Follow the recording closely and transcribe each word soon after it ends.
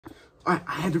Alright,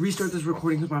 I had to restart this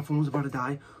recording because my phone was about to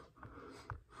die.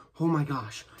 Oh my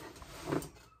gosh.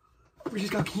 We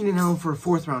just got Keenan Allen for a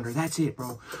 4th rounder. That's it,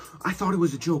 bro. I thought it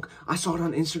was a joke. I saw it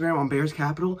on Instagram on Bears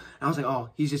Capital, and I was like,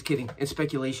 oh, he's just kidding. It's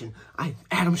speculation.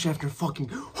 Adam Schefter fucking...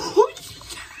 Holy shit.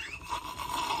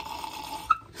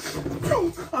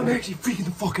 Bro, I'm actually freaking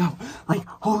the fuck out. Like,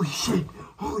 holy shit.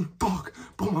 Holy fuck.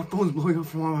 Bro, my phone's blowing up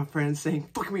from all my friends saying,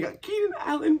 fucking, we got Keenan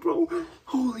Allen, bro.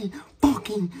 Holy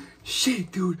fucking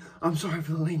shit, dude. I'm sorry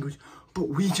for the language, but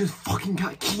we just fucking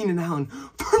got Keenan Allen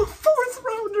for a 4th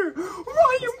rounder.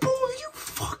 Ryan Bull, you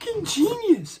fucking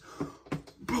genius.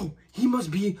 Bro, he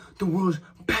must be the world's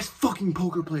best fucking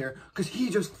poker player, because he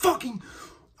just fucking...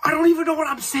 I don't even know what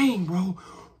I'm saying, bro.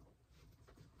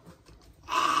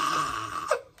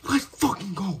 Let's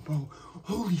fucking go, bro.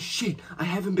 Holy shit, I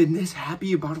haven't been this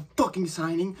happy about a fucking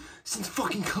signing since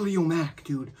fucking Khalil Mack,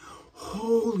 dude.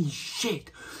 Holy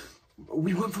shit.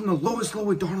 We went from the lowest low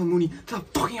with Darnell Mooney to the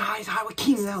fucking highest high with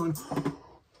Keenan Allen.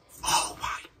 Oh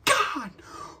my god.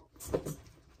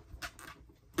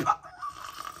 I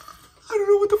don't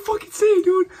know what to fucking say,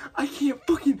 dude. I can't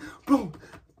fucking, bro.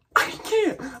 I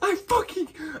can't. I'm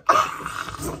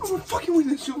gonna fucking win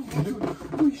this Super Bowl, dude.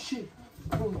 Holy shit.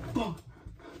 Oh, fuck.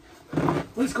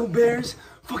 Let's go Bears,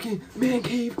 fucking man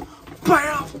cave,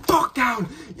 bam, fuck down.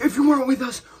 If you weren't with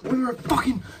us when we were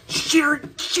fucking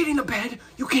shit in the bed,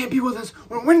 you can't be with us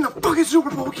when we're winning the fucking Super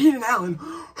Bowl with Keenan Allen.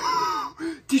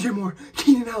 DJ Moore,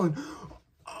 Keenan Allen.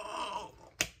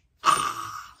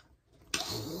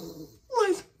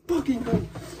 Let's fucking go.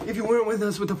 If you weren't with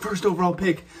us with the 1st overall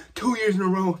pick 2 years in a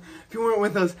row, if you weren't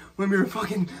with us when we were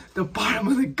fucking the bottom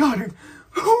of the gutter,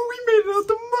 we made it out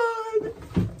the mud.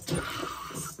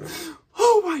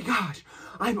 Oh my gosh,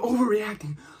 I'm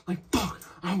overreacting. Like, fuck,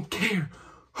 I don't care.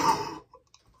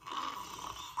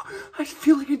 I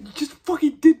feel like I just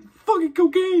fucking did fucking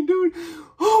cocaine, dude.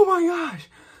 Oh my gosh.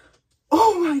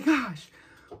 Oh my gosh.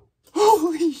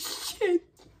 Holy shit,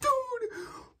 dude.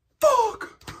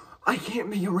 Fuck. I can't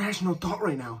make a rational thought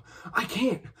right now. I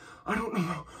can't. I don't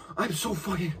know. I'm so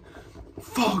fucking...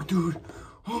 Fuck, dude.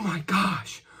 Oh my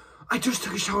gosh. I just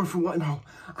took a shower for what now?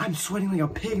 I'm sweating like a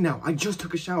pig now. I just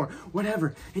took a shower.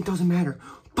 Whatever. It doesn't matter.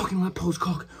 Fucking let Post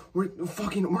cook. We're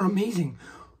amazing.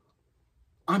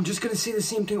 I'm just gonna say the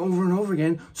same thing over and over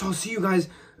again. So I'll see you guys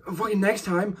fucking next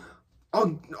time.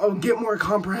 I'll get more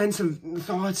comprehensive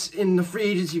thoughts in the free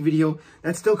agency video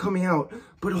that's still coming out.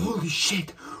 But holy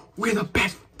shit, we're the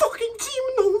best fucking team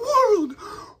in the world.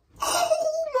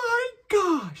 Oh my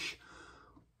gosh.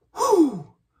 Whew.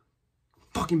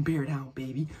 Fucking bear down,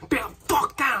 baby. Bear the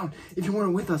fuck down. If you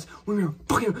weren't with us when we were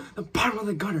fucking the bottom of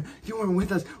the gutter. If you weren't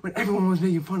with us when everyone was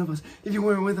making fun of us. If you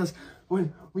weren't with us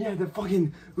when we had the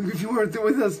fucking... If you weren't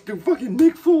with us through fucking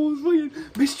Nick Foles, fucking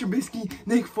Mr. Trubisky,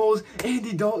 Nick Foles,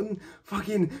 Andy Dalton,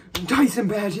 fucking Tyson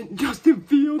Bagent, Justin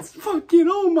Fields. Fucking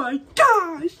oh my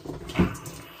gosh.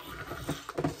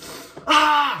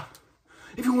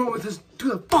 If you weren't with us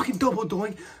through the fucking double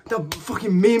doink, the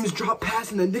fucking Mims drop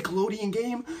pass in the Nickelodeon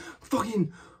game,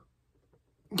 fucking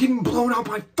getting blown out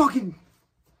by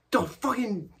the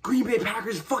fucking Green Bay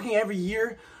Packers fucking every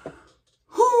year.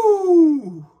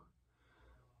 Whoo!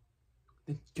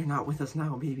 You're not with us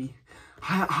now, baby.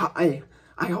 I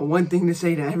got one thing to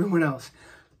say to everyone else.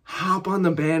 Hop on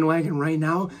the bandwagon right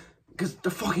now, because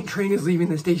the fucking train is leaving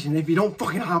the station. If you don't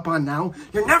fucking hop on now,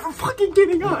 you're never fucking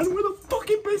getting on. We're the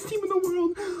fucking best team in the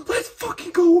world. Let's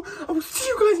fucking go. I will see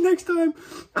you guys next time.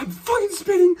 I'm fucking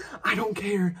spitting. I don't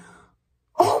care.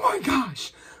 Oh my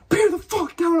gosh. Bear the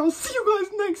fuck down. I'll see you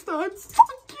guys next time.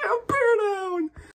 Fuck yeah, bear down.